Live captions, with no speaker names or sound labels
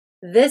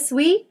This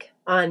week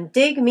on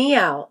Dig Me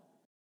Out.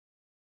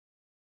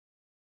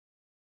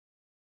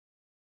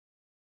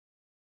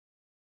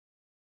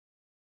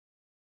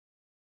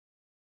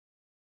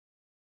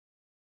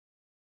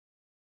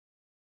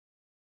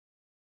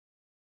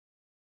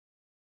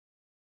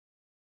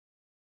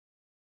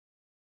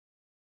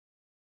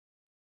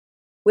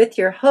 With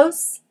your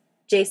hosts,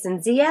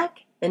 Jason Ziak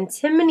and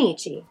Tim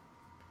Minichi.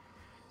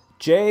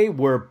 Jay,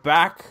 we're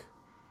back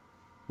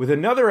with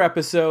another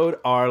episode,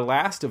 our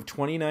last of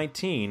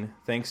 2019,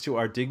 thanks to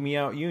our Dig Me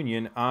Out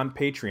Union on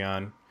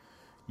Patreon.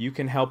 You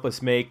can help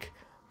us make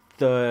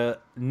the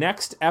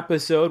next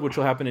episode, which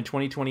will happen in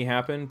 2020,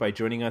 happen by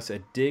joining us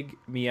at Dig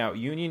Me Out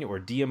Union or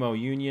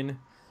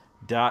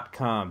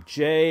DMOUnion.com.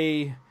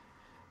 Jay,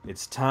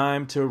 it's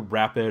time to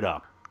wrap it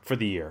up for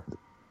the year.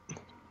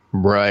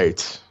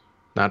 Right.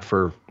 Not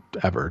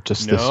forever,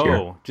 just this year.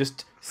 No,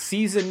 just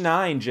season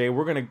 9, Jay.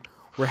 We're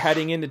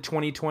heading into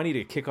 2020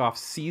 to kick off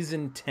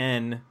season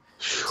 10.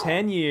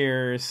 10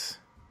 years.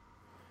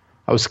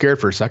 I was scared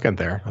for a second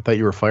there. I thought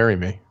you were firing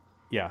me.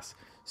 Yes.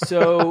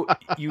 So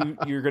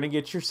you're gonna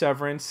get your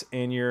severance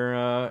and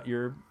your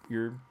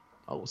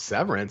Oh,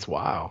 severance!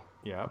 Wow.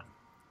 Yeah.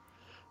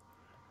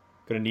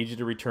 Gonna need you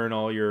to return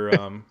all your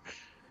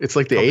It's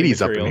like the 80s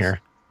materials. Up in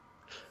here.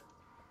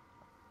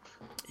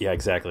 Yeah,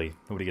 exactly.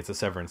 Nobody gets a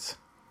severance.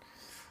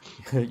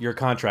 You're a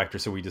contractor,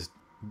 so we're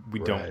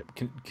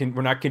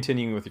not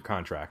continuing with your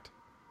contract.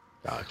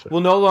 Gotcha. We'll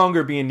no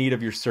longer be in need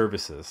of your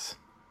services,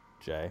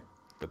 Jay.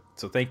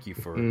 So thank you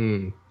for.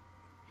 Is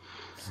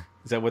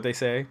that what they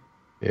say?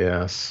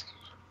 Yes.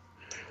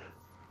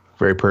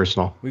 Very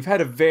personal. We've had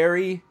a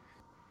very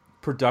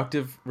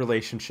productive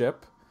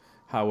relationship.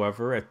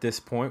 However, at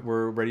this point,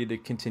 we're ready to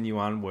continue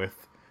on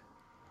with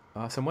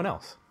someone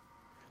else.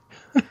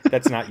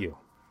 That's not you.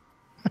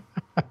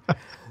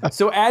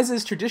 So as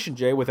is tradition,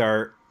 Jay, with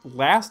our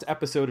last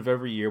episode of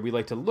every year, we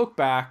like to look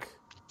back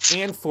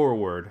and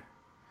forward.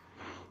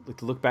 Like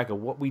to look back at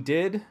what we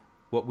did,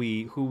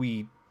 who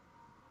we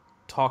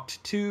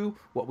talked to,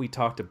 what we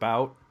talked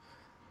about,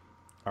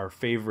 our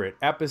favorite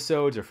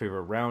episodes, our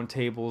favorite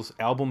roundtables,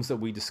 albums that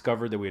we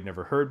discovered that we had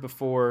never heard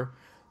before.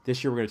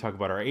 This year we're going to talk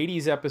about our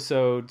 80s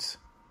episodes,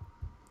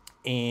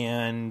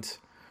 and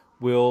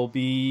we'll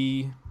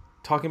be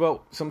talking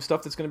about some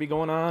stuff that's going to be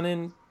going on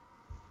in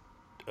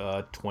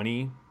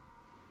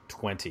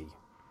 2020,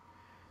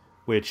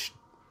 which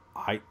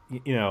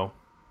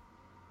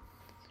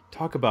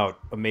talk about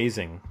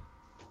amazing.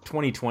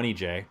 2020,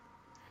 Jay.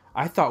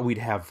 I thought we'd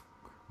have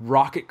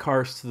rocket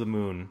cars to the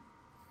moon.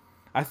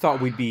 I thought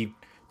we'd be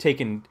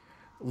taking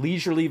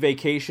leisurely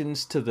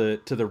vacations to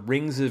the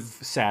rings of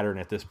Saturn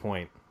at this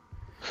point.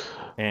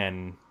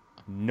 And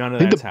none of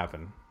that's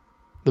happened.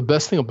 The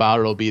best thing about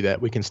it will be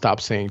that we can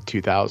stop saying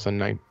 2000.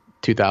 We'll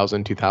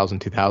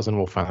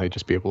finally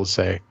just be able to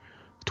say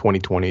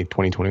 2020,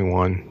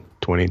 2021,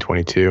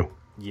 2022.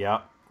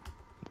 Yeah.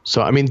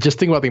 So, I mean, just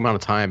think about the amount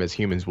of time as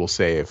humans will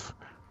save.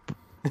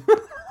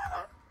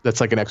 That's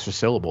like an extra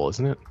syllable,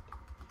 isn't it?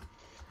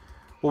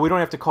 Well, we don't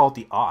have to call it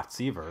the aughts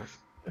either.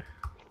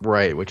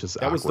 Right, which is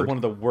that awkward. Was one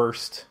of the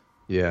worst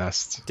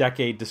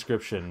decade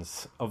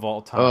descriptions of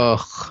all time.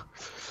 Ugh.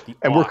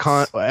 And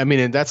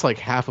and that's like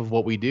half of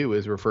what we do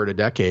is refer to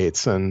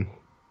decades, and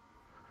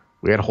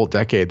we had a whole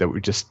decade that we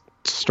just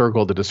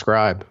struggled to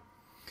describe.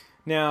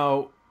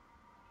 Now,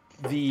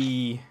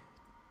 the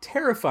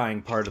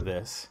terrifying part of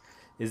this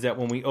is that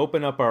when we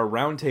open up our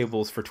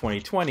roundtables for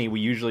 2020, we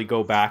usually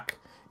go back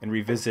and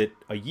revisit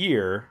a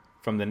year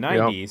from the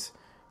 90s. Yep.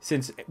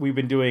 Since we've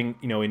been doing,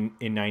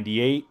 in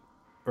 98,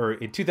 or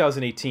in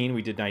 2018,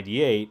 we did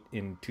 98.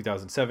 In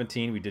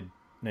 2017, we did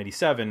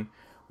 97.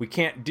 We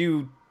can't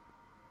go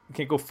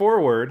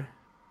forward,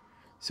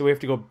 so we have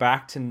to go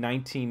back to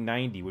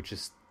 1990, which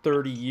is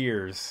 30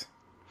 years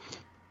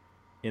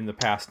in the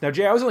past. Now,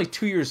 Jay, I was only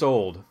 2 years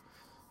old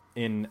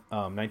in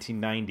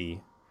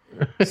 1990.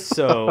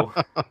 So,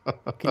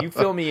 can you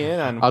fill me in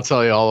on? I'll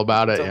tell you all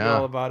about it. Tell me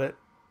all about it.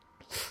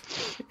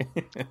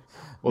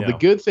 Well, The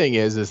good thing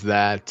is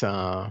that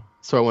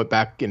so I went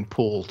back and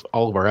pulled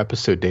all of our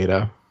episode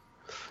data.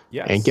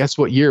 Yes. And guess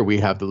what year we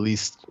have the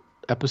least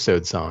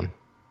episodes on?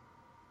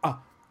 I'm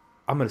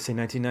going to say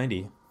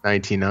 1990.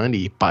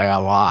 1990 by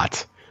a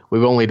lot.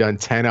 We've only done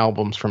 10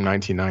 albums from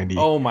 1990.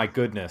 Oh my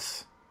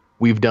goodness.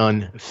 We've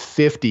done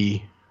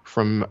 50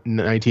 from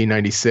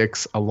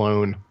 1996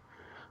 alone.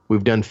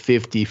 We've done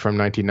 50 from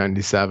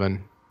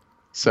 1997.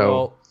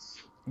 So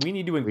we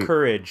need to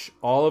encourage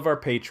all of our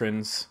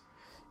patrons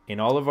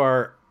and all of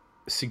our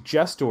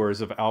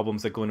suggestors of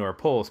albums that go into our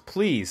polls.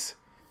 Please,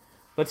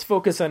 let's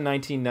focus on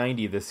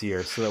 1990 this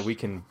year so that we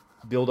can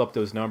build up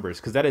those numbers,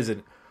 because that is a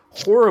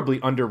horribly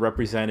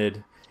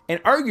underrepresented and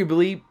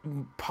arguably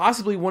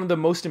possibly one of the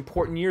most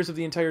important years of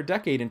the entire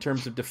decade in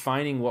terms of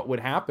defining what would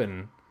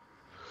happen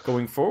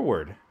going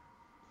forward.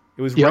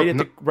 It was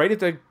right at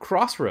the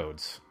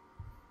crossroads.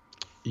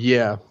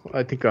 Yeah,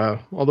 I think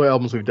all the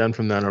albums we've done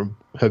from then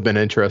have been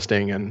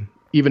interesting, and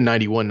even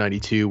 91,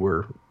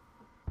 92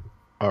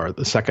 are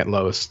the second,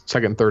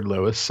 third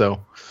lowest. So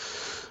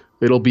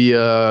it'll be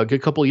a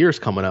good couple of years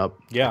coming up.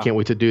 Yeah. I can't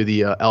wait to do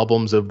the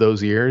albums of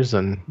those years,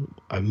 and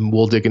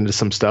we'll dig into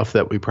some stuff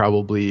that we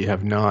probably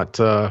have not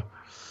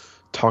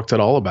talked at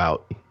all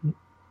about,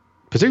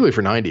 particularly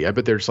for 90. I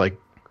bet there's like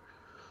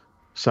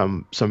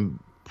some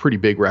pretty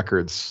big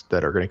records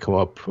that are going to come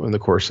up in the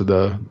course of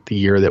the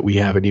year that we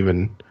haven't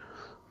even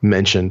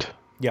mentioned.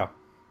 Yeah.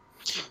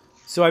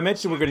 So I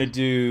mentioned we're going to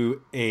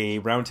do a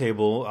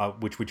roundtable,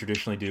 which we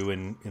traditionally do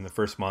in the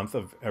first month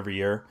of every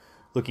year,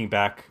 looking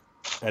back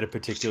at a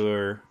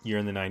particular year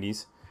in the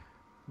 90s.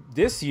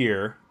 This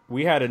year,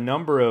 we had a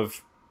number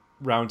of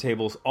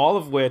roundtables, all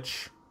of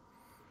which,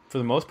 for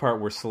the most part,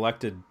 were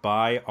selected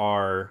by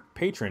our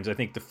patrons. I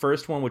think the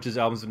first one, which is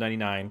Albums of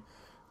 99,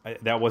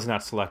 that was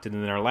not selected.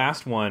 And then our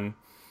last one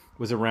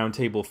was a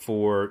roundtable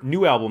for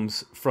new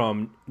albums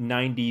from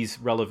 90s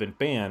relevant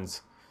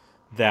bands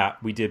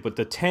that we did. But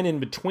the 10 in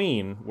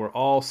between were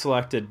all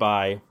selected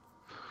by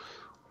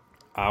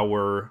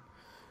our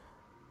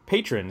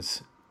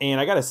patrons. And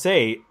I got to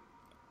say,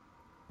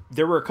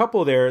 there were a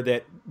couple there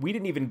that we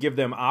didn't even give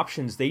them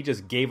options. They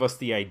just gave us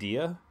the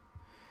idea.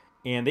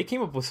 And they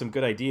came up with some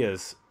good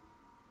ideas.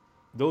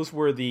 Those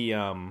were the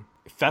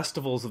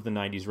Festivals of the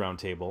 90s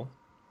Roundtable,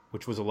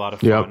 which was a lot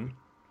of fun. Yep.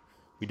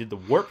 We did the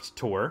Warped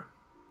Tour.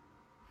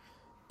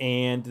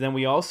 And then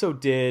we also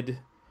did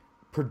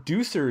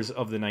Producers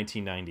of the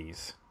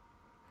 1990s.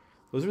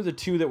 Those were the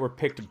two that were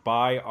picked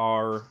by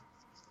our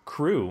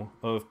crew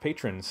of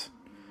patrons.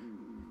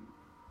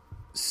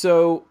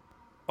 So,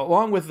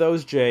 along with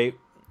those, Jay,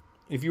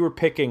 if you were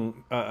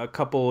picking a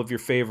couple of your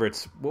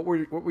favorites, what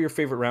were your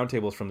favorite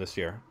roundtables from this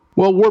year?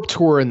 Well, Warped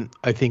Tour,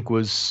 I think,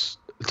 was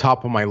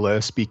top of my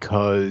list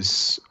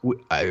because we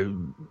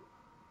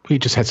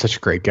just had such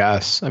great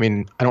guests. I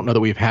mean, I don't know that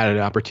we've had an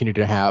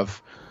opportunity to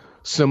have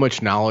so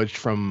much knowledge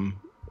from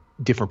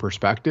different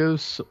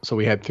perspectives. So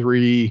we had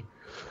three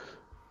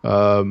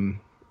people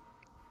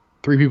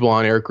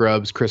on: Eric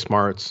Grubbs, Chris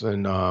Martz,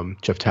 and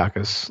Jeff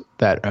Takis,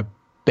 that have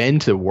been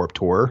to Warped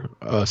Tour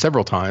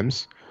several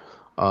times,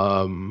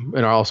 and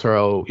are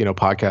also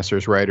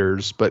podcasters,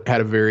 writers, but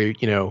had a very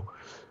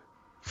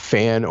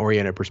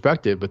fan-oriented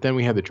perspective. But then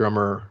we had the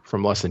drummer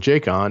from Less Than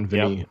Jake on,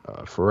 Vinny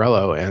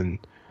Farello, and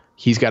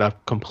he's got a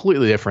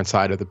completely different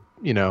side of the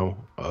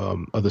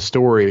of the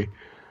story.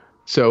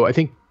 So I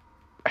think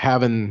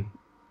having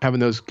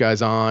those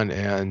guys on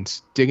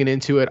and digging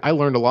into it, I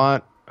learned a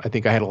lot. I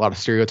think I had a lot of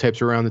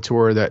stereotypes around the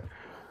tour that,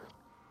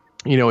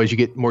 as you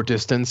get more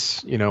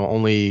distance,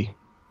 only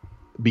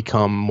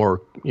become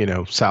more,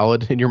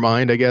 solid in your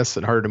mind, I guess,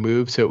 and harder to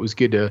move. So it was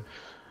good to,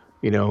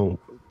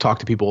 talk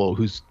to people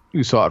who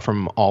saw it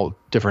from all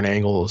different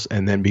angles,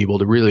 and then be able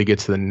to really get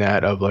to the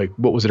net of like,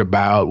 what was it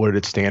about? What did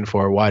it stand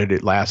for? Why did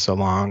it last so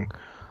long?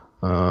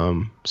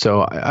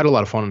 So I had a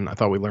lot of fun. I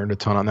thought we learned a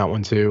ton on that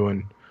one too,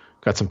 and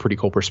got some pretty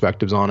cool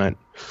perspectives on it.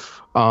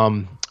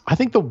 I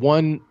think the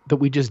one that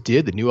we just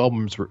did, the new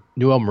album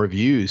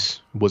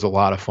reviews, was a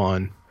lot of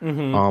fun.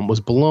 Mm-hmm. Was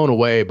blown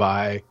away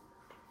by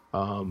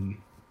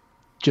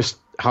just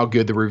how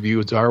good the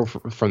reviews are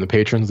from the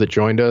patrons that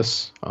joined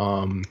us.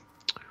 And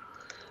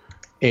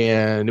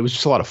it was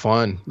just a lot of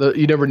fun.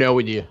 You never know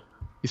when you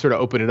sort of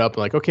open it up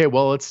like, okay,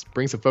 well, let's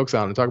bring some folks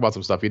on and talk about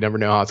some stuff. You never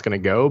know how it's going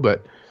to go,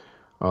 but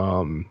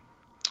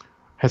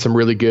had some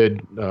really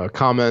good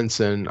comments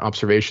and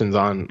observations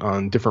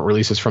on different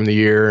releases from the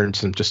year, and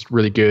some just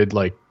really good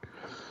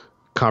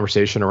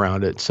conversation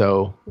around it.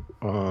 So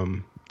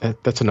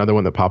that's another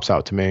one that pops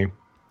out to me.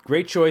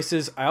 Great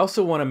choices. I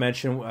also want to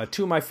mention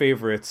two of my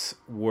favorites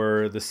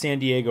were the San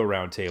Diego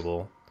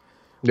Roundtable,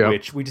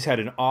 which we just had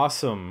an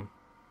awesome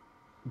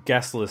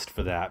guest list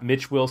for that.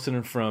 Mitch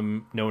Wilson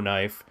from No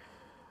Knife,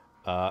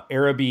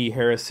 Araby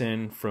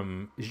Harrison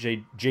from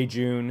J.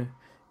 June,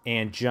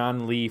 and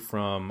John Lee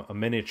from A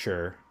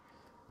Miniature.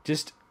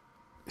 Just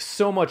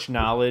so much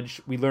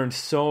knowledge. We learned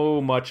so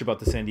much about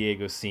the San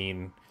Diego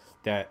scene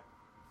that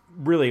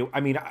really, I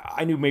mean,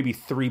 I knew maybe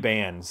three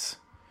bands,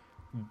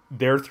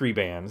 their three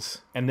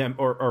bands, and then,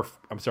 or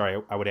I'm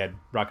sorry, I would add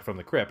Rocket from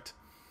the Crypt,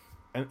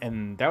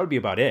 and that would be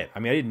about it.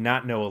 I mean, I did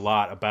not know a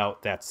lot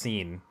about that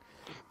scene,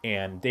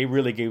 and they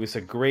really gave us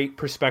a great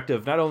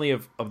perspective, not only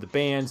of the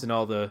bands and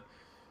all the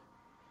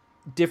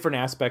different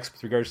aspects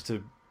with regards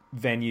to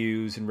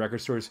venues and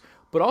record stores,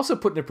 but also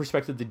put into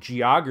perspective the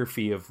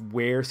geography of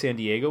where San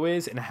Diego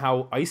is and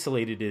how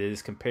isolated it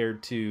is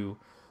compared to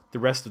the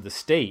rest of the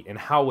state, and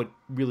how it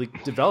really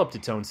developed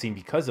its own scene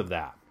because of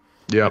that.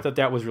 Yeah, I thought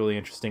that was really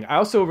interesting. I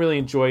also really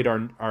enjoyed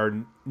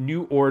our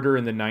New Order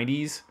in the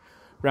 90s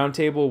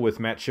roundtable with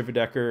Matt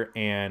Shivadecker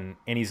and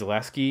Annie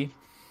Zaleski,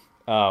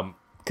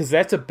 because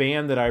that's a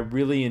band that I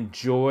really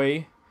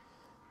enjoy,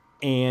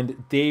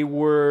 and they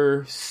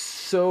were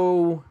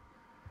so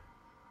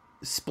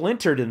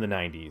splintered in the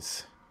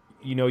 90s.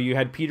 You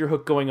had Peter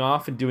Hook going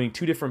off and doing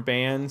two different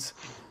bands.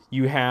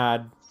 You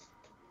had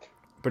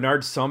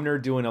Bernard Sumner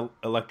doing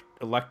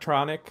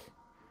electronic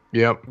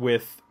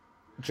with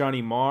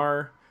Johnny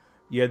Marr.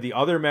 You had the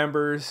other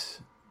members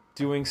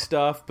doing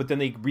stuff, but then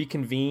they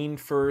reconvened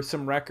for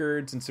some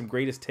records and some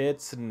greatest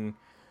hits. And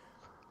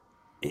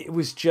it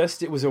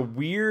was a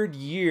weird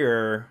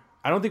year.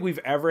 I don't think we've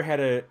ever had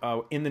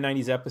a in the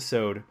 90s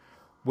episode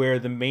where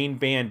the main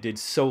band did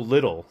so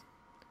little,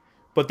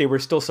 but they were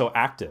still so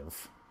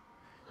active.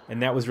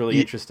 And that was really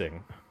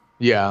interesting.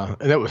 Yeah,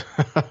 and that was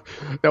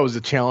that was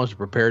a challenge to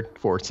prepare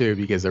for too,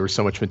 because there was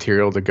so much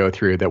material to go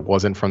through that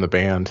wasn't from the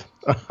band.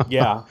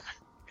 Yeah,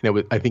 and it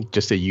was, I think,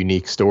 just a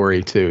unique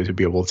story too to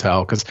be able to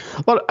tell. Because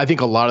I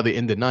think a lot of the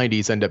in the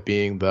 '90s end up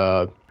being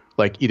the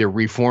like either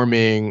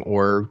reforming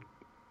or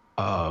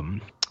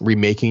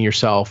remaking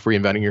yourself,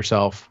 reinventing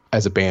yourself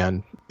as a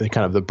band. And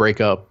kind of the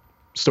breakup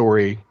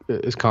story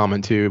is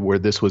common too, where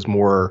this was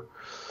more.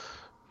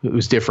 It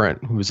was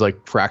different. It was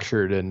like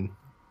fractured and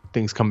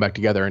things come back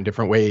together in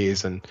different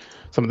ways, and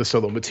some of the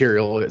solo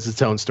material is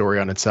its own story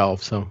on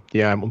itself. So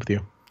yeah, I'm with you.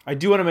 I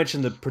do want to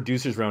mention the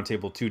producers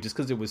roundtable too, just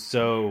because it was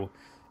so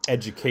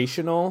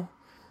educational.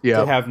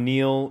 Yeah, to have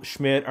Neil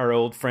Schmidt, our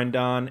old friend,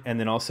 on, and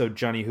then also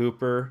Johnny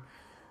Hooper,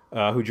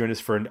 who joined us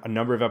for a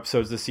number of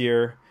episodes this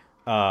year,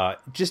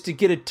 just to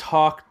get a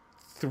talk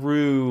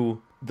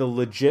through the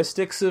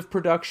logistics of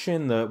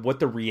production, what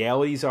the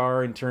realities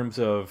are in terms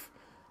of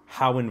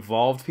how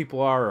involved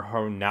people are or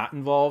how not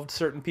involved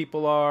certain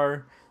people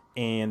are,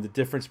 and the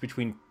difference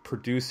between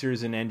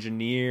producers and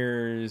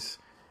engineers,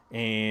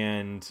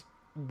 and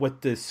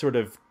what the sort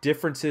of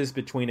differences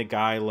between a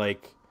guy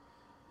like,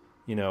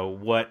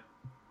 what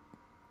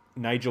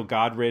Nigel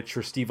Godrich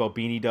or Steve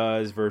Albini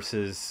does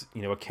versus,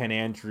 a Ken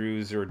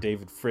Andrews or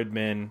David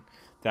Friedman,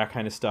 that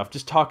kind of stuff.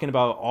 Just talking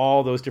about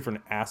all those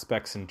different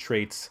aspects and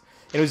traits.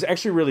 And it was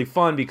actually really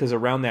fun because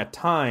around that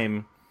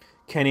time,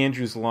 Ken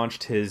Andrews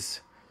launched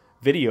his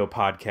video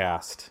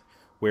podcast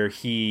where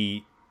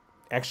he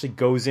actually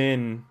goes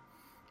in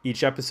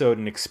each episode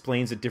and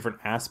explains a different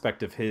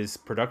aspect of his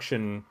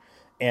production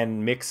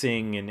and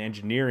mixing and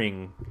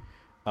engineering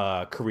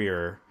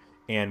career.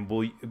 And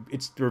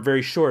they're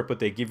very short, but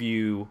they give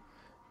you,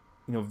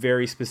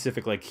 very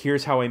specific, like,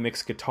 here's how I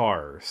mix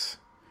guitars.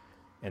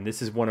 And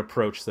this is one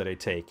approach that I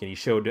take. And he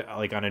showed,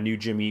 like, on a new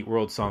Jimmy Eat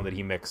World song that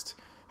he mixed,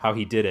 how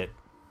he did it.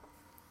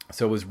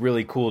 So it was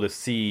really cool to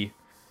see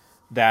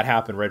that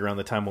happen right around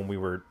the time when we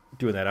were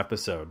doing that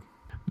episode.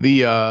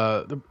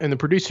 And the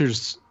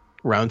producers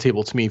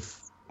roundtable, to me,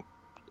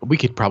 we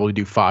could probably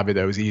do 5 of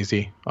those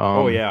easy.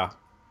 Oh yeah,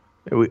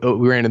 we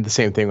ran into the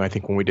same thing, I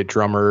think, when we did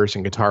drummers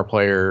and guitar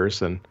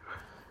players, and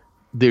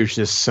there's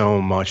just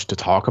so much to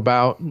talk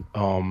about.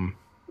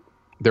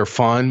 They're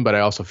fun, but I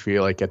also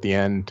feel like at the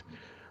end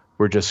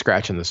we're just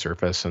scratching the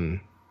surface, and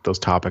those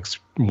topics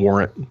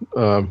warrant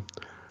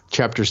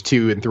chapters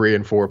 2 and 3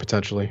 and 4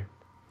 potentially.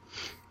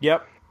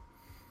 Yep.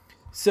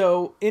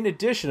 So, in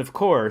addition, of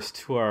course,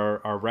 to our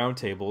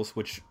roundtables,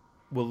 which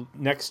will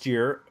next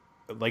year,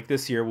 like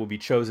this year, will be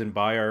chosen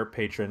by our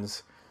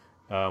patrons,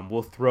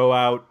 we'll throw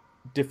out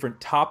different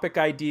topic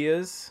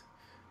ideas,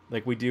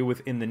 like we do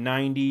with In the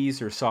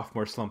 90s or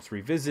Sophomore Slumps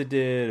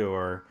Revisited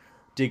or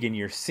Dig in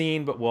Your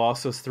Scene, but we'll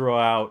also throw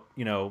out,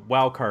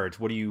 wild cards.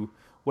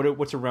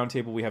 What's a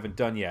roundtable we haven't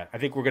done yet? I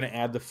think we're going to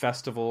add the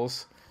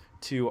festivals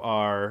to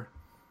our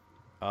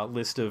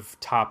list of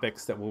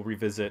topics that we'll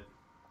revisit.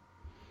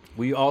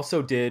 We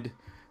also did,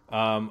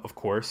 of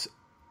course,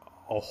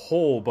 a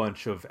whole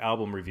bunch of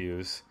album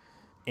reviews,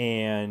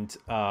 and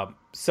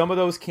some of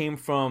those came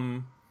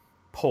from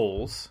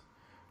polls.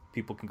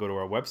 People can go to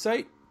our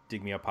website,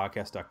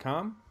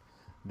 digmeoutpodcast.com.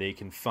 They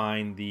can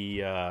find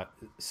the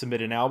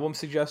submit an album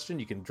suggestion.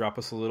 You can drop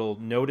us a little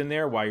note in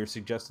there while you're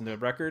suggesting the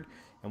record,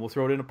 and we'll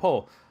throw it in a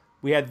poll.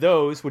 We had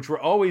those, which were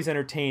always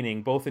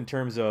entertaining, both in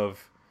terms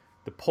of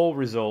the poll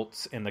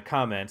results and the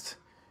comments,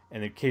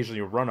 and occasionally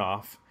a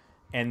runoff.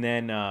 And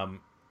then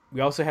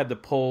we also had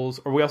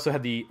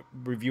the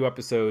review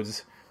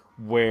episodes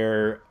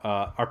where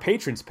our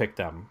patrons picked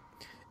them.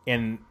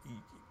 And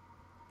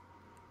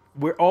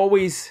we're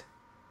always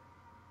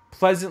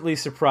pleasantly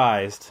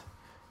surprised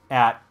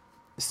at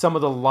some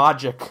of the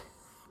logic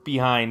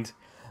behind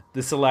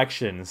the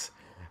selections.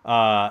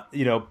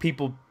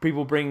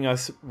 People bringing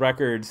us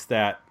records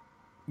that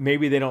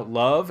maybe they don't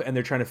love, and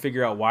they're trying to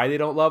figure out why they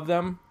don't love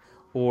them,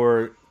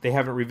 or they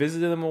haven't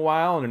revisited them in a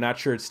while and they're not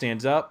sure it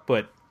stands up,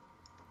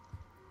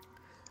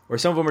 or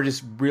some of them are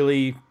just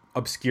really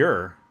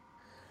obscure.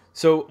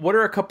 So what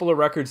are a couple of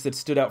records that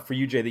stood out for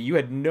you, Jay, that you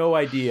had no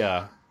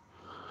idea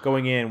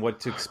going in what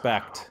to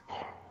expect,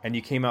 and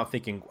you came out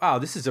thinking, wow,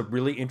 this is a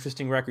really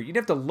interesting record? You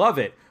didn't have to love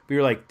it, but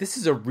you're like, this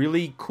is a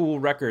really cool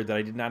record that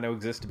I did not know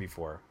existed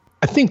before.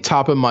 I think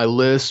top of my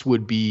list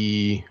would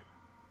be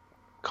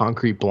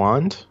Concrete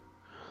Blonde.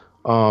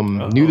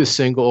 Knew the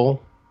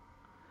single,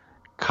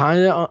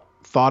 kind of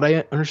thought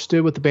I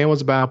understood what the band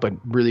was about, but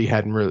really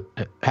hadn't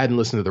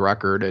listened to the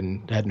record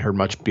and hadn't heard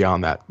much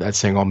beyond that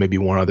single, maybe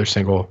one other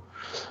single.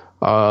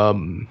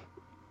 And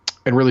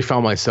really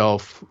found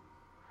myself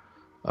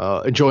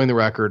enjoying the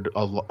record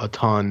a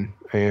ton,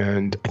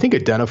 and I think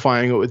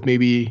identifying it with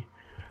maybe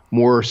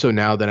more so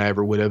now than I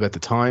ever would have at the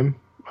time.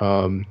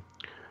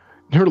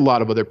 Heard a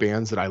lot of other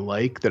bands that I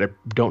like that I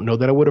don't know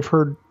that I would have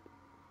heard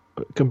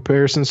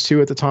comparisons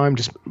to at the time,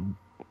 just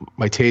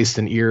my taste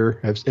and ear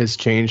has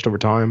changed over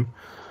time.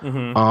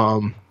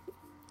 Mm-hmm.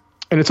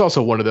 And it's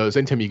also one of those.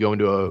 Anytime you go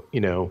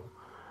into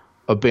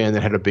a band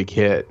that had a big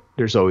hit,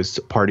 there's always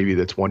a part of you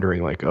that's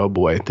wondering, like, oh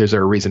boy, there's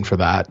a reason for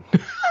that.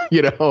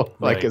 Like,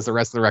 Right. is the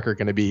rest of the record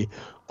going to be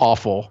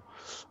awful?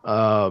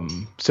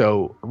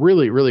 So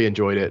really, really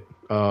enjoyed it.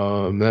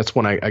 That's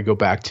one I go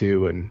back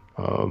to, and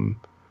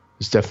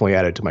it's definitely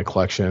added to my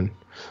collection.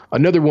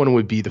 Another one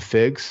would be the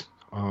Figs.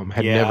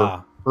 Had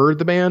never heard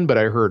the band, but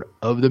I heard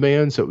of the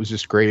band, so it was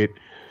just great.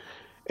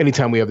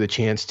 Anytime we have the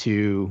chance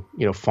to,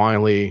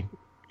 finally,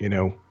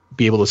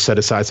 be able to set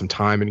aside some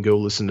time and go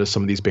listen to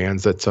some of these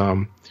bands that,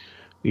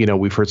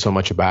 we've heard so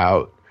much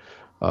about,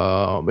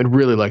 and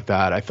really like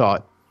that. I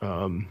thought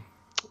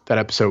that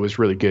episode was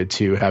really good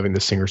too, having the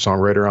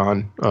singer-songwriter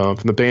on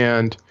from the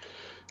band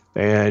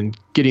and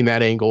getting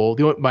that angle.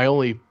 My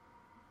only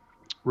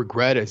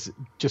regret is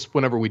just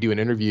whenever we do an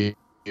interview,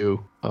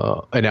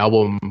 an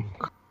album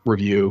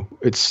review,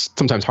 it's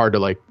sometimes hard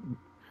to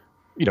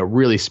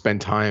really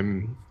spend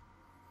time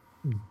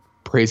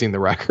praising the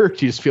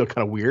record. You just feel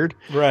kind of weird,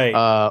 Right.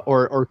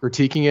 Or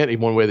critiquing it in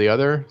one way or the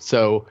other.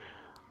 So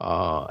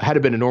had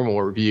it been a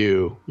normal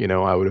review,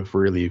 I would have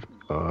really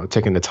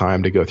taken the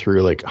time to go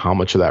through like how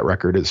much of that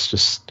record is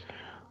just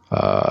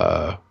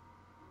so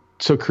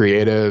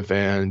creative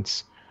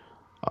and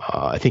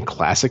I think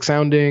classic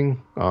sounding.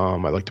 I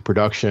like the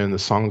production. The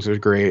songs are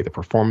great. The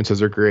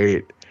performances are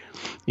great.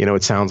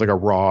 It sounds like a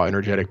raw,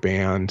 energetic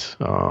band.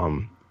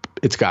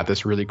 It's got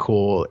this really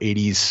cool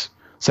 80s,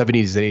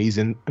 70s,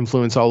 and 80s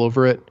influence all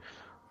over it.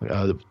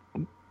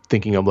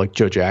 Thinking of like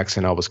Joe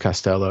Jackson, Elvis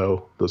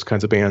Costello, those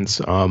kinds of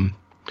bands,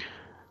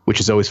 which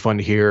is always fun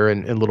to hear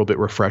and a little bit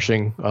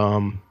refreshing,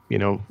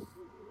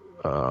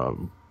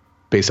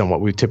 based on what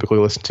we typically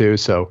listen to.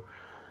 So,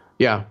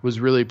 yeah, was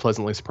really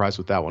pleasantly surprised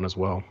with that one as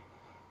well.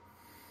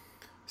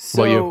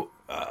 So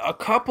a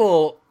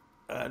couple,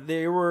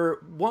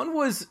 one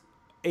was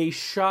a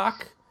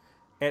shock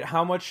at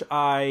how much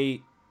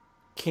I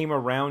came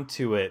around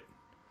to it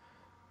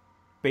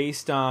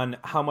based on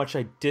how much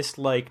I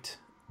disliked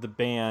the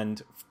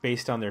band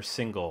based on their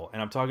single.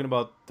 And I'm talking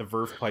about the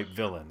Verve Pipe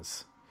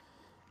Villains.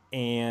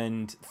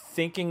 And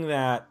thinking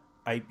that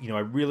I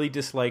really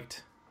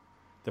disliked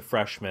The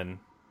Freshman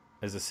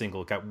as a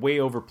single. It got way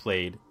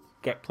overplayed,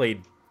 got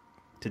played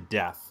to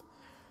death.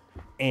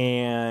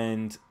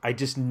 And I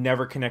just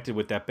never connected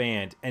with that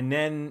band. And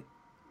then,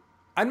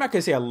 I'm not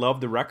going to say I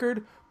love the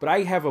record, but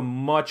I have a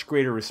much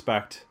greater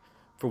respect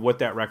for what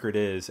that record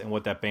is and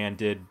what that band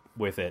did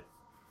with it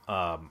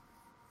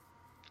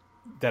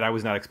that I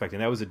was not expecting.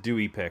 That was a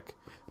Dewey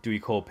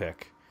Cole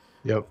pick.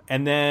 Yep.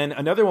 And then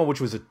another one, which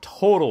was a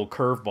total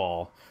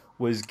curveball,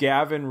 was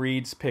Gavin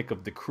Reed's pick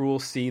of The Cruel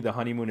Sea, The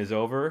Honeymoon Is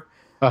Over.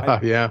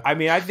 Yeah. I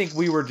mean, I think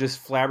we were just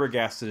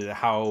flabbergasted at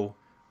how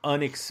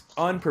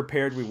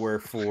unprepared we were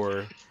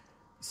for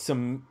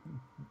some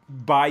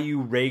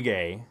Bayou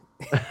reggae.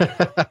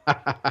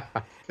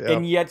 Yep.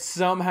 And yet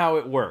somehow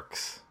it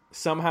works.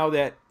 Somehow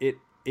that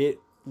it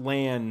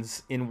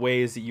lands in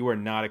ways that you are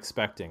not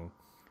expecting.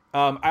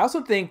 I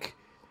also think,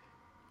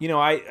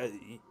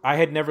 I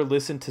had never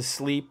listened to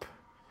Sleep.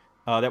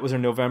 That was a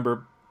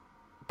November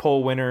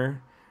poll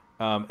winner.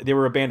 They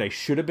were a band I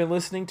should have been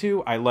listening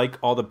to. I like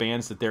all the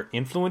bands that they're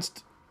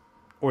influenced,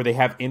 or they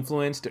have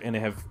influenced, and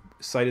have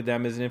cited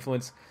them as an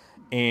influence.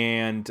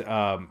 And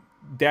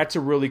that's a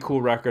really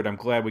cool record. I'm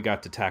glad we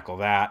got to tackle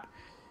that.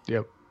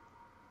 Yep.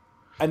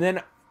 And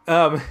then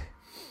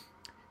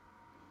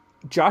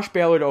Josh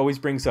Ballard always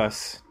brings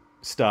us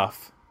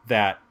stuff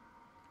that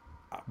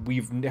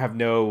we have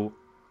no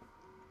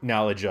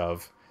knowledge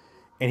of.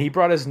 And he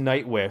brought us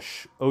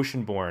Nightwish,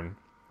 Oceanborn.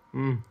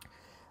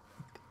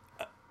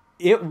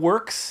 It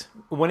works.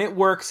 When it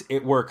works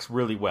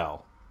really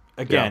well.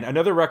 Again,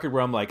 another record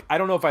where I'm like, I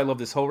don't know if I love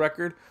this whole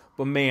record,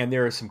 but man,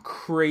 there is some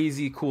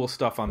crazy cool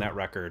stuff on that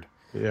record.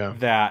 Yeah.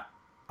 That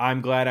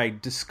I'm glad I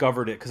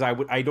discovered it, because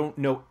I don't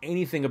know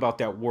anything about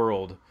that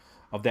world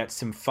of that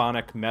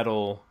symphonic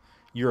metal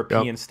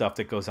European stuff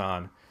that goes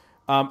on.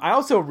 I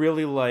also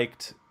really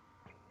liked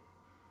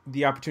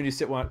the opportunity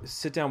to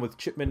sit down with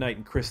Chip Midnight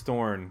and Chris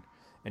Thorne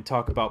and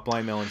talk about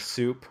Blind Melon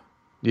Soup.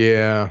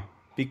 Yeah.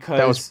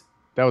 Because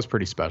that was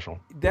pretty special.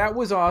 That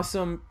was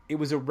awesome. It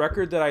was a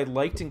record that I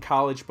liked in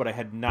college, but I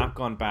had not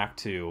gone back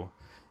to.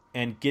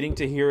 And getting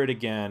to hear it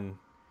again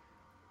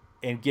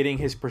and getting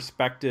his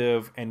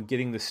perspective and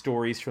getting the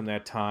stories from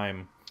that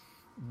time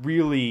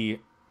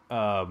really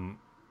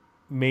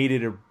made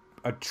it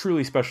a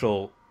truly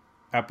special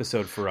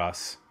episode for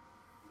us.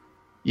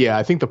 Yeah,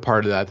 I think the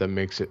part of that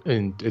makes it,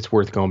 and it's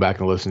worth going back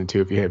and listening to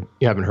if you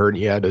haven't heard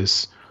it yet,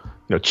 is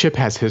Chip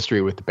has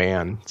history with the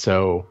band.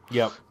 So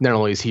not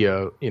only is he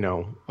a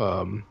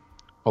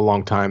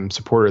longtime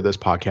supporter of this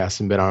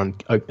podcast and been on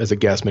as a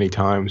guest many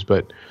times,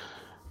 but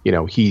he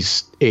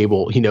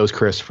knows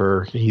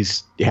Christopher. He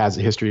has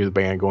a history of the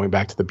band going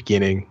back to the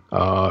beginning.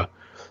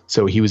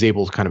 So he was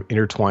able to kind of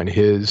intertwine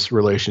his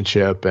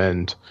relationship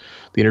and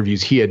the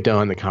interviews he had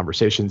done, the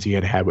conversations he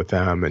had with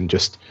them, and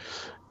just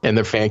and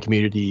their fan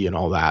community and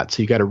all that.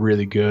 So you got a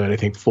really good, I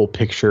think, full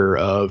picture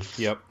of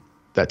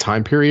that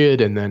time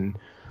period, and then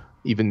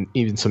even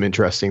some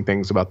interesting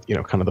things about, you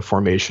know, kind of the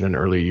formation and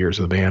early years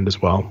of the band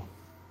as well.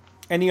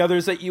 Any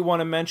others that you want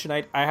to mention?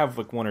 I have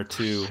like one or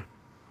two.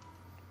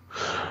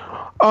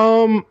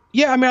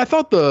 Yeah, I mean, I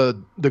thought the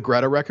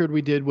Greta record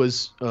we did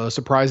was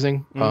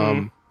surprising. I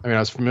mean, I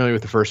was familiar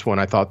with the first one.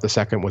 I thought the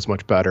second was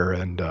much better,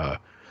 and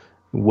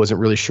wasn't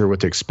really sure what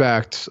to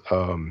expect.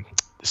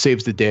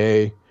 Saves the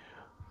Day,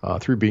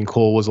 Through Being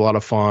Cool was a lot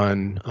of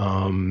fun.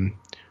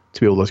 To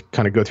be able to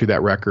kind of go through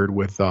that record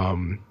with,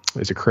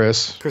 is it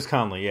Chris? Chris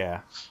Conley, yeah.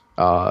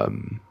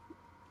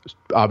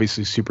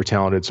 Obviously super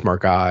talented,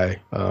 smart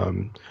guy.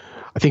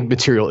 I think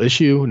Material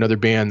Issue, another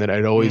band that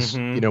I'd always,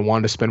 you know,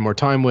 wanted to spend more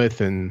time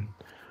with, and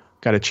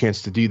got a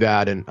chance to do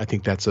that. And I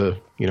think that's a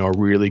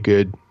really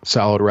good,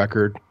 solid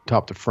record,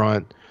 top to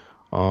front,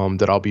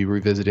 that I'll be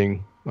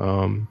revisiting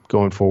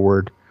going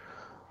forward.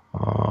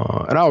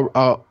 And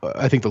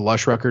I think the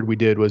Lush record we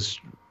did was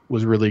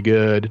really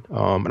good.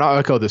 And I'll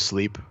echo the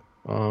Sleep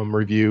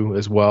review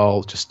as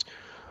well. Just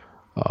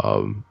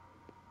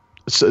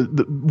so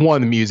the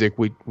music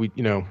we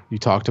you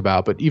talked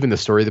about, but even the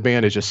story of the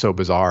band is just so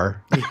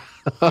bizarre.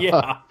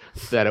 Yeah.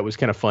 That it was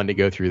kind of fun to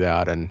go through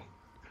that and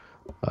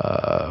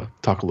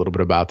talk a little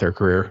bit about their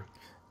career.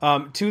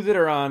 Two that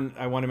are on,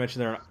 I want to mention,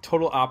 they're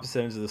total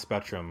opposite ends of the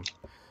spectrum.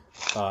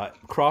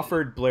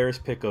 Crawford Blair's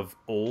pick of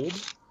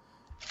Old,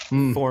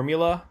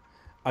 Formula.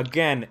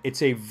 Again,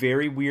 it's a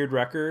very weird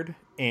record,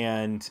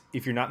 and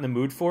if you're not in the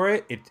mood for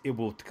it, it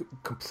will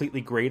completely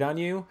grate on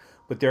you.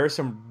 But there are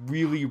some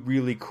really,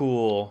 really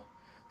cool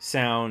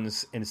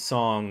sounds and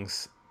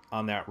songs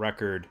on that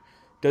record.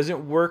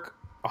 Doesn't work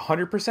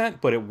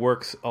 100%, but it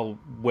works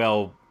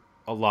well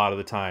a lot of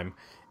the time.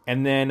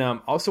 And then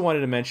also wanted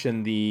to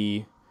mention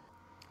the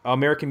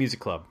American Music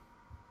Club,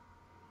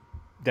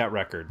 that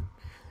record.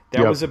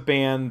 That was a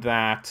band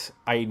that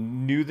I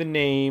knew the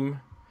name.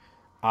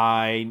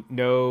 I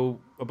know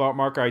about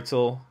Mark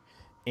Eitzel,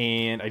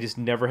 and I just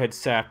never had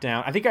sat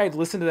down. I think I had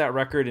listened to that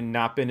record and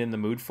not been in the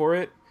mood for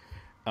it.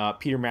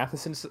 Peter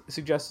Matheson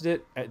suggested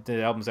it at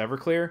the album's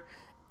Everclear,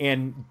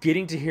 and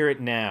getting to hear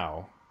it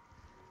now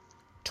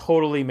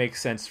totally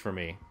makes sense for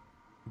me.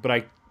 But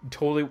I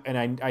totally,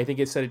 and I think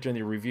it said it during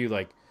the review,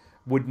 like,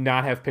 would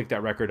not have picked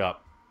that record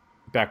up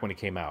back when it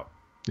came out.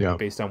 Yeah.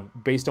 Based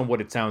on what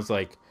it sounds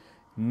like.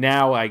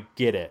 Now I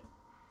get it.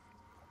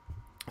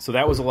 So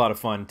that was a lot of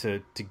fun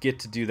to get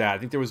to do that. I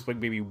think there was like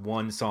maybe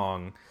one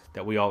song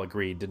that we all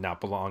agreed did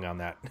not belong on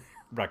that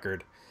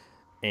record.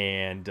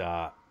 And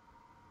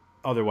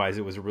otherwise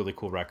it was a really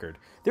cool record.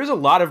 There's a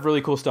lot of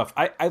really cool stuff.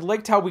 I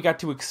liked how we got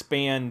to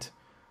expand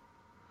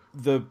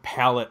the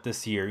palette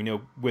this year, you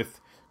know,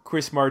 with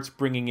Chris Martz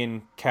bringing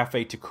in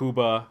Cafe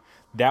Tacuba.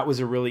 That was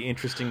a really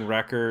interesting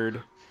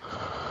record.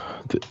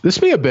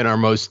 This may have been our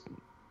most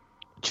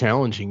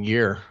challenging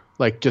year.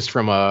 Like, just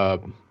from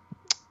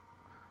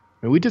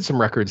we did some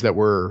records that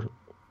were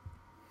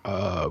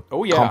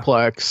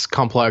complex,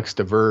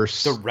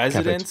 diverse. The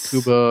Residents, Cafe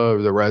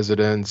Tacuba, The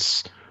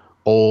Residents,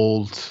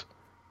 Old.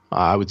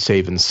 I would say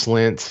even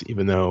Slint,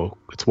 even though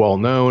it's well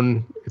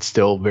known, it's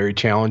still very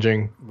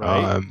challenging.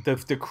 Right.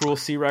 The Cruel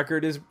Sea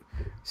record is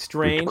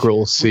strange.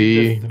 Cruel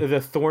Sea. The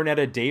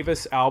Thornetta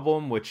Davis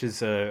album, which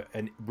is a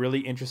really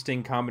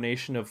interesting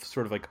combination of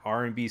sort of like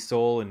R&B,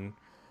 soul,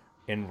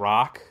 and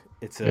rock.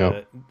 It's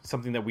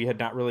something that we had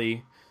not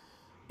really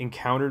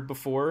encountered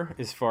before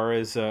as far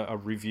as a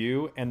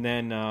review. And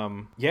then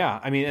and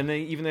then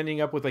even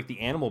ending up with like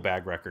the Animal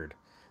Bag record.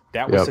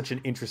 That was such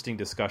an interesting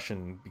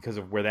discussion because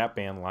of where that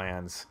band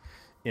lands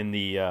in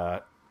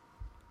the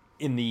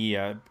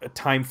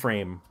time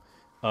frame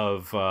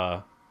of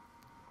the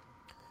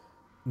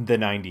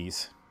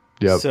 90s.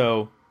 Yep.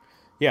 So,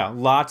 yeah,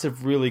 lots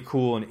of really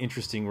cool and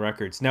interesting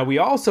records. Now, we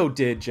also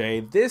did,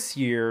 Jay, this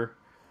year,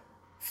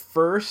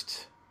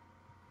 first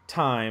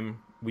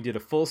time we did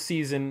a full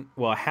season,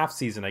 well, a half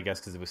season, I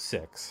guess, because it was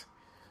 6.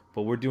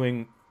 But we're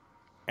doing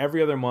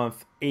every other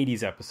month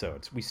 80s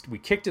episodes. We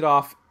kicked it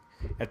off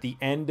at the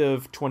end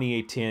of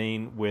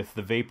 2018 with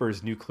the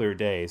Vapors Nuclear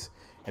Days.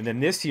 And then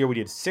this year we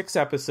did 6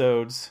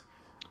 episodes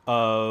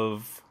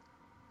of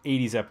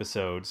 80s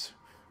episodes,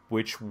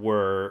 which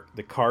were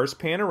The Cars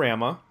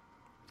Panorama,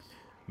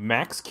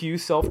 Max Q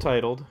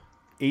Self-Titled,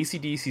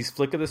 AC/DC's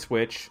Flick of the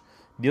Switch,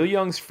 Neil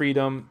Young's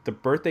Freedom, The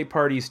Birthday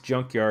Party's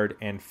Junkyard,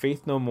 and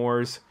Faith No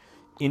More's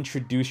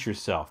Introduce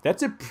Yourself.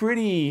 That's a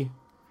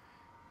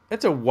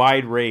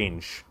wide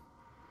range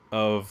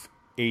of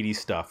 80s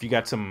stuff. You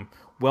got some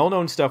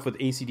well-known stuff with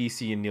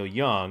AC/DC and Neil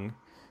Young.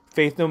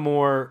 Faith No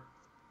More,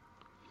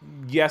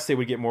 yes, they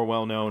would get more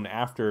well-known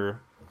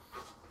after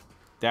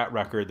that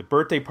record. The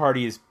Birthday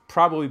Party is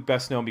probably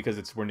best known because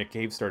it's where Nick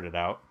Cave started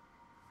out.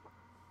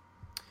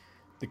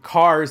 The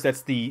Cars,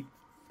 that's the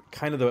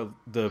kind of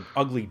the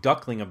ugly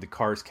duckling of the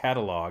Cars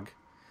catalog.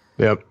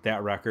 Yep.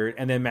 That record.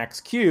 And then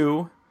Max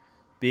Q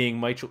being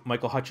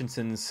Michael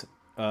Hutchinson's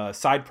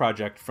side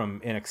project from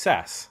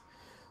INXS.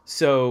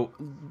 So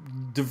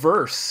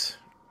diverse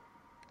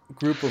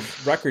group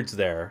of records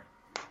there.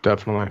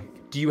 Definitely.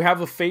 Do you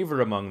have a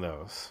favorite among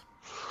those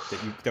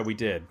that we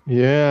did?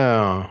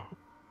 Yeah.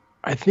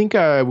 I think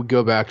I would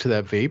go back to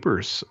that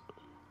Vapors.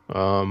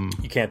 You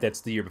can't.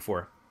 That's the year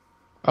before.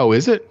 Oh,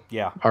 is it?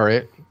 Yeah. All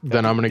right.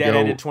 Then I'm going to go. That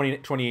ended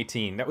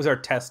 2018. That was our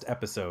test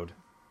episode.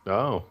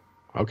 Oh,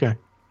 okay.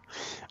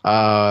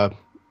 I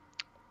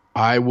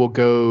will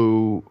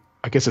go.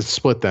 I guess it's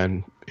split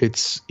then.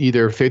 It's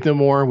either Faith No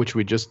More, which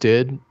we just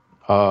did.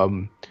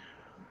 Was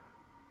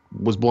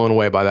blown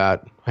away by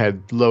that.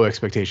 Had low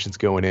expectations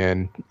going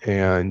in,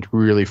 and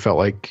really felt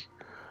like,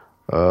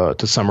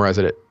 to summarize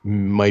it, it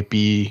might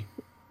be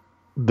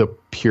the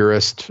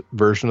purest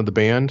version of the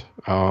band.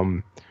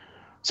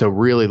 So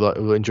really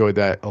enjoyed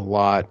that a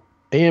lot,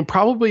 and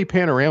probably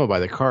Panorama by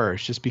the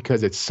Cars, just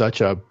because it's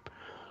such an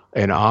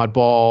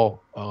oddball.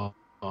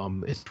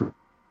 It's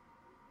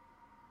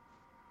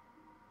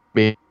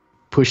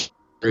push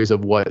areas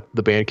of what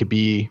the band could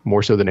be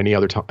more so than any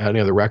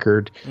other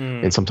record,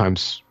 and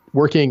sometimes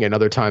working and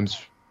other times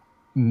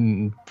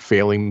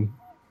failing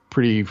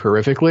pretty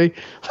horrifically.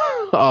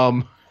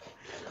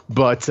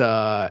 But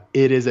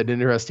it is an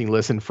interesting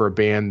listen for a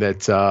band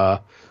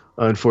that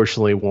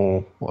unfortunately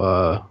won't,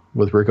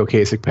 with Rick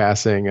Ocasek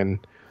passing and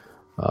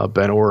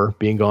Ben Orr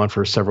being gone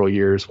for several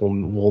years,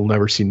 we'll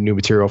never see new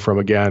material from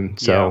again.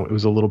 So It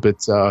was a little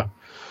bit, a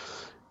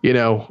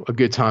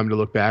good time to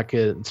look back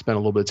at and spend a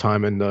little bit of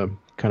time in the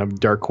kind of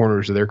dark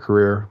corners of their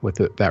career with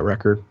that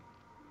record.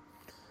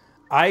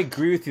 I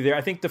agree with you there.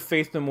 I think the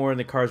Faith No More and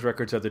the Cars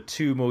records are the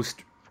two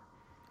most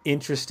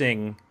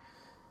interesting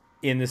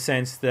in the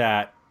sense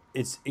that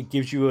it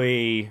gives you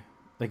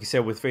like you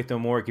said, with Faith No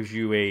More, it gives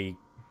you a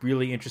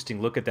really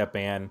interesting look at that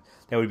band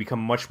that would become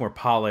much more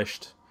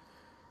polished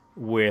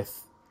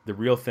with The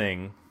Real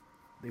Thing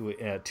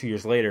 2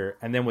 years later.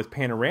 And then with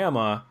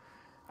Panorama,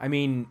 I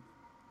mean,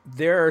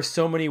 there are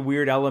so many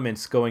weird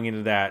elements going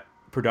into that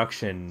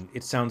production.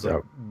 It sounds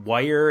like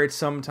Wire at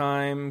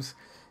sometimes,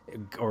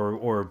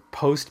 or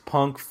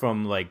post-punk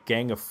from like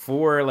Gang of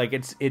Four. Like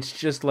it's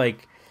just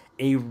like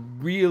a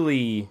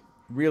really,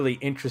 really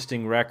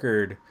interesting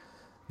record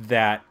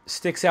that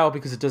sticks out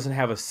because it doesn't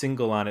have a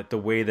single on it the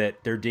way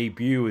that their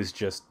debut is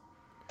just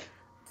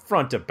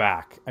front to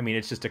back. I mean,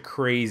 it's just a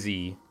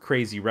crazy,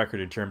 crazy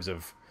record in terms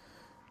of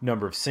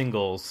number of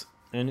singles.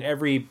 And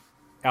every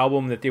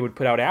album that they would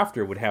put out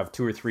after would have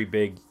 2 or 3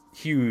 big,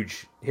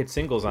 huge hit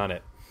singles on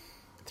it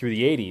through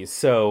the 80s.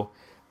 So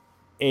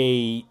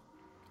a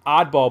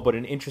oddball, but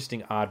an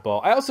interesting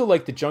oddball. I also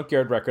like the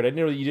Junkyard record. I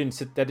know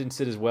that didn't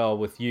sit as well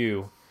with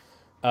you.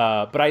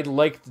 But I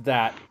liked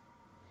that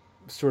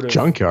sort of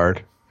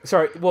Junkyard.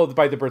 Sorry, well,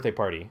 by the Birthday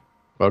Party.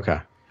 Okay.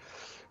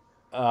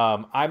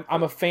 I'm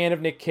a fan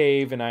of Nick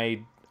Cave, and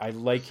I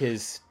like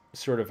his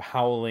sort of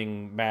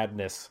howling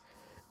madness.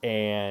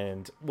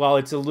 And while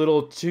it's a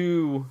little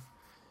too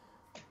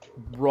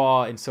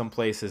raw in some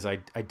places, I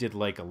did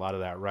like a lot of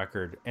that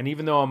record. And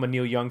even though I'm a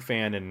Neil Young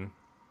fan, and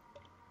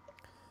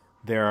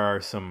there are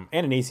some,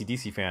 and an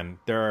AC/DC fan,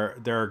 there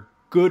are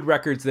good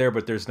records there,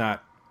 but there's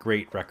not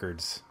great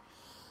records,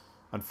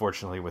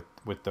 unfortunately,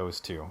 with those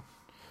two.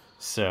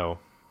 So,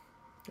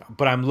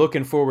 but I'm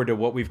looking forward to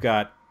what we've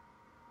got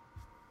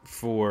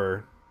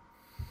for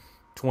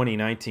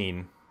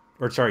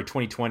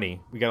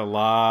 2020. We got a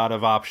lot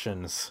of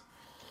options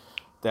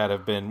that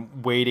have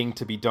been waiting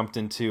to be dumped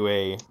into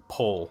a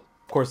poll.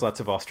 Of course, lots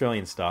of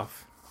Australian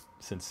stuff,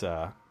 since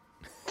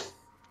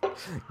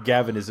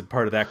Gavin is a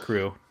part of that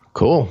crew.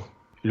 Cool.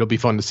 It'll be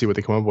fun to see what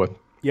they come up with.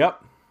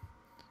 Yep.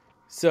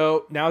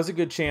 So now's a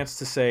good chance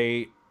to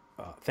say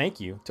thank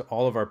you to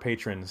all of our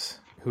patrons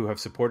who have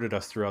supported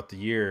us throughout the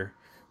year.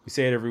 We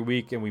say it every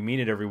week, and we mean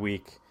it every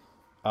week.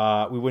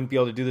 We wouldn't be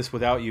able to do this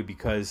without you,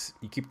 because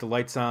you keep the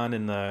lights on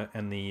and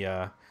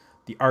the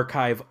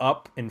archive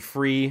up and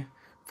free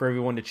for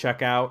everyone to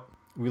check out.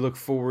 We look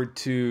forward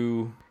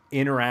to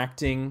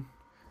interacting,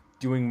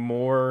 doing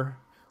more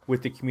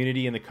with the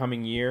community in the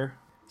coming year.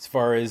 As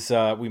far as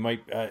we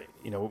might,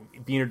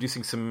 be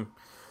introducing some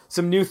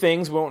new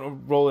things. We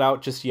won't roll it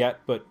out just yet,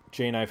 but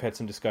Jay and I have had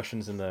some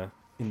discussions in the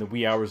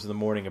wee hours of the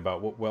morning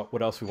about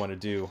what else we want to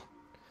do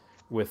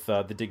with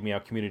the Dig Me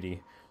Out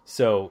community.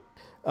 So,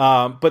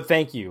 but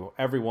thank you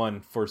everyone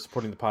for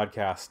supporting the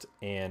podcast,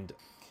 and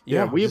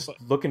we're just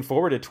looking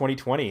forward to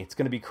 2020. It's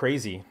going to be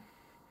crazy.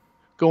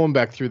 Going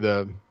back through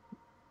the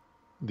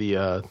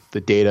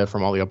data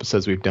from all the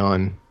episodes we've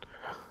done.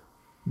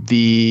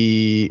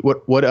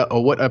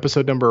 What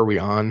episode number are we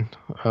on?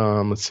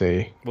 Let's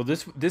see. Well,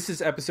 this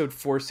is episode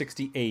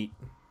 468.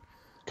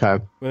 Okay.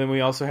 And then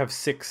we also have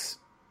 7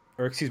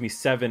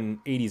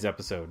 80s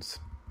episodes.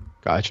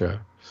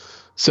 Gotcha.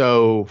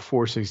 So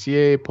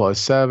 468 plus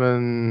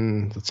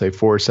 7, let's say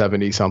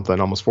 470 something,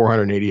 almost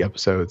 480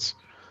 episodes.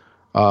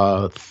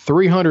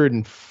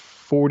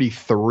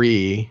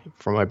 343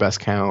 from my best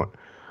count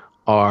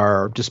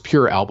are just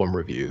pure album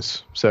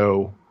reviews.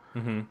 So,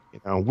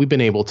 we've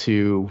been able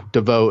to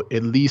devote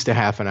at least a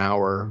half an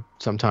hour,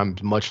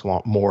 sometimes much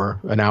more,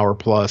 an hour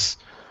plus,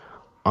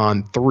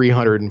 on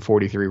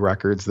 343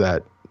 records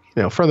that,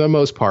 for the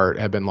most part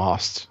have been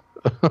lost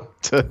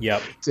to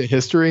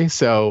history.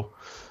 So,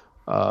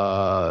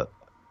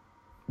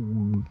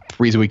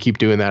 reason we keep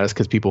doing that is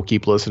because people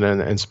keep listening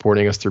and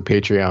supporting us through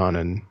Patreon,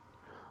 and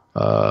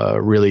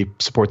really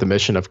support the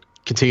mission of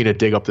continue to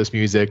dig up this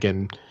music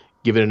and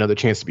give it another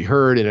chance to be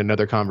heard in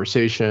another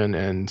conversation.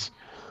 And,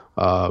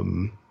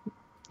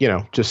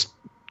 just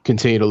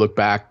continue to look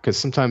back, because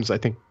sometimes I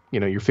think,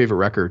 your favorite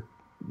record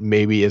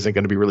maybe isn't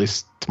going to be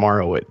released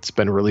tomorrow. It's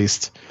been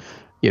released,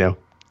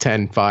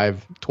 10,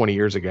 5, 20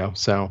 years ago.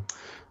 So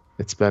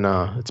it's been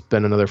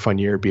another fun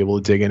year to be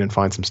able to dig in and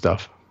find some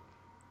stuff.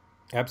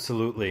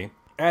 Absolutely.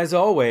 As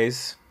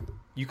always,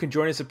 you can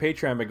join us at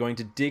Patreon by going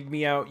to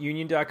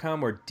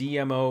digmeoutunion.com or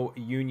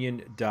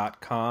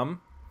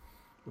dmounion.com.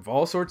 We have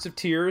all sorts of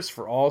tiers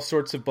for all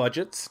sorts of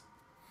budgets.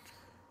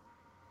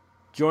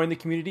 Join the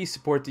community,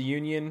 support the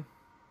union,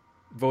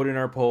 vote in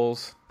our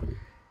polls,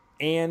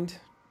 and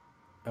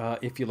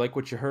if you like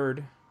what you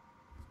heard,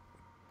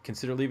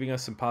 consider leaving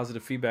us some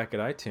positive feedback at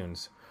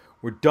iTunes.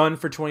 We're done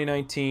for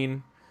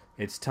 2019.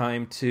 It's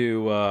time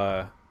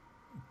to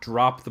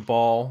drop the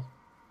ball.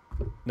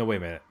 No, wait a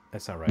minute.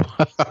 That's not right.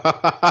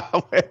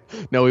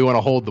 No, we want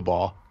to hold the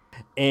ball.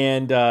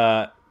 And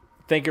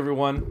thank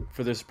everyone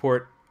for their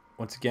support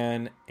once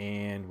again,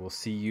 and we'll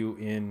see you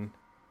in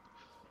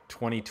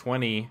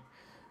 2020.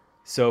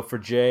 So for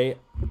Jay,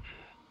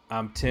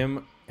 I'm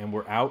Tim, and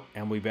we're out,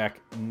 and we'll be back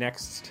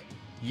next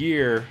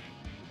year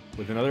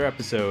with another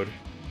episode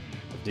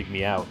of Dig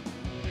Me Out.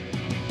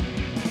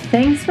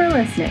 Thanks for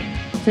listening.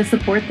 To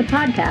support the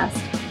podcast,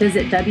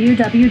 visit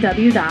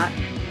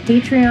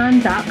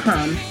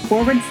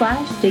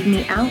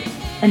www.patreon.com/digmeout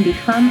and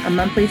become a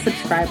monthly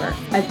subscriber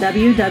at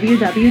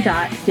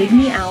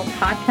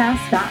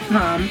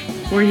www.digmeoutpodcast.com,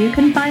 where you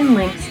can find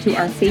links to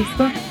our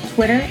Facebook,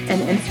 Twitter,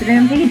 and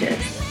Instagram pages,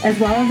 as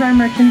well as our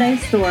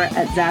merchandise store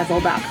at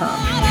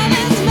Zazzle.com.